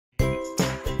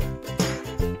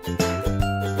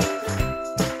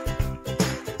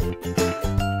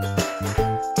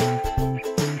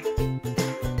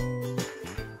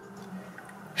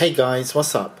Hey guys,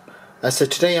 what's up? So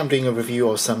today I'm doing a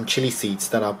review of some chili seeds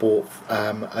that I bought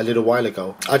a little while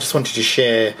ago. I just wanted to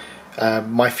share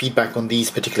my feedback on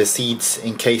these particular seeds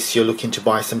in case you're looking to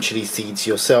buy some chili seeds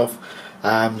yourself.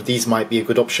 These might be a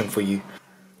good option for you.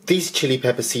 These chili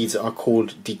pepper seeds are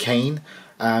called Cayenne.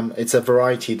 It's a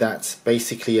variety that's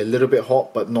basically a little bit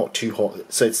hot but not too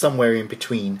hot, so it's somewhere in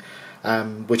between,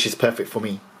 which is perfect for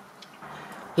me.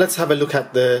 Let's have a look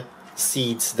at the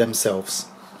seeds themselves.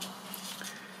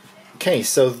 Okay,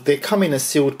 so they come in a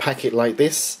sealed packet like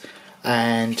this,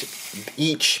 and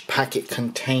each packet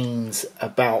contains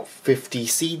about 50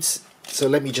 seeds. So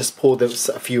let me just pour a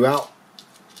few out,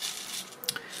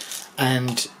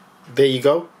 and there you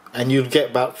go, and you'll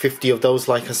get about 50 of those,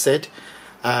 like I said.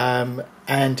 And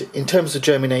in terms of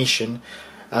germination,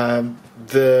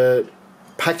 the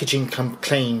packaging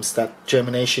claims that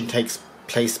germination takes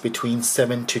place between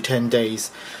 7 to 10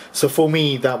 days. So for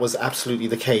me, that was absolutely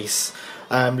the case.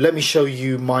 Let me show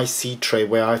you my seed tray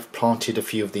where I've planted a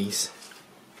few of these.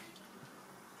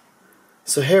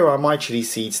 So here are my chili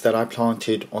seeds that I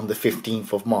planted on the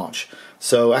 15th of March.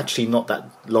 So actually not that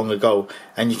long ago,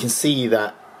 and you can see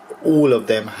that all of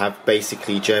them have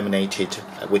basically germinated,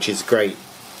 which is great.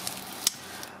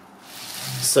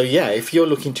 So yeah, if you're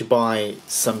looking to buy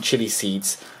some chili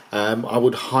seeds, I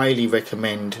would highly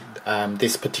recommend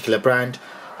this particular brand.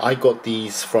 I got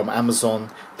these from Amazon.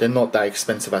 They're not that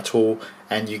expensive at all,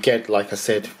 and you get, like I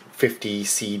said, 50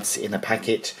 seeds in a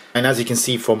packet. And as you can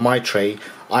see from my tray,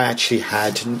 I actually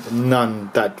had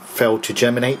none that failed to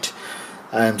germinate,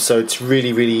 so it's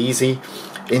really easy.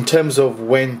 In terms of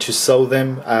when to sow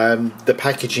them, the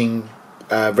packaging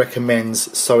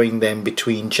recommends sowing them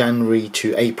between January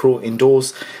to April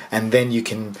indoors, and then you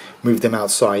can move them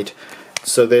outside.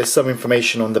 So there's some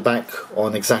information on the back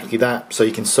on exactly that. So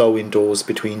you can sow indoors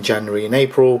between January and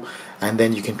April, and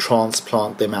then you can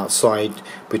transplant them outside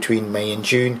between May and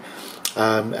June,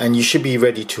 and you should be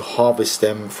ready to harvest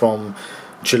them from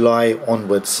July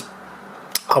onwards.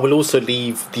 I will also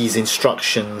leave these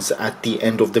instructions at the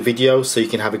end of the video so you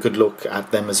can have a good look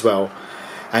at them as well.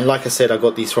 And like I said, I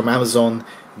got these from Amazon.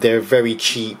 They're very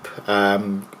cheap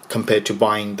compared to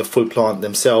buying the full plant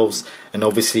themselves, and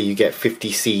obviously you get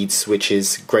 50 seeds, which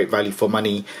is great value for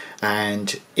money.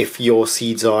 And if your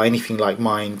seeds are anything like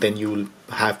mine, then you'll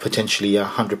have potentially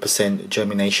 100%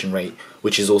 germination rate,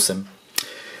 which is awesome.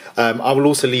 I will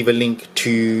also leave a link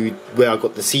to where I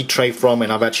got the seed tray from,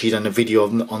 and I've actually done a video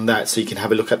on that, so you can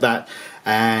have a look at that.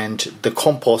 And the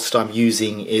compost I'm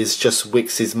using is just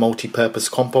Wix's multi-purpose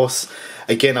compost.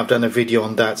 Again, I've done a video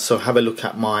on that, so have a look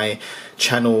at my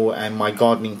channel and my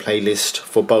gardening playlist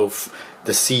for both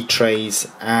the seed trays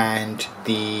and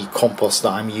the compost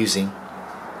that I'm using.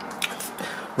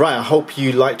 Right, I hope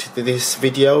you liked this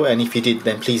video, and if you did,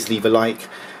 then please leave a like.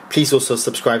 Please also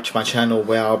subscribe to my channel,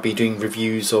 where I'll be doing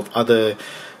reviews of other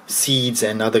seeds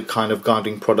and other kind of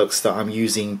gardening products that I'm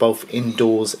using both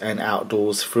indoors and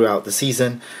outdoors throughout the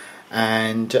season.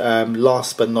 And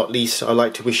last but not least, I'd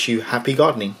like to wish you happy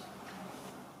gardening.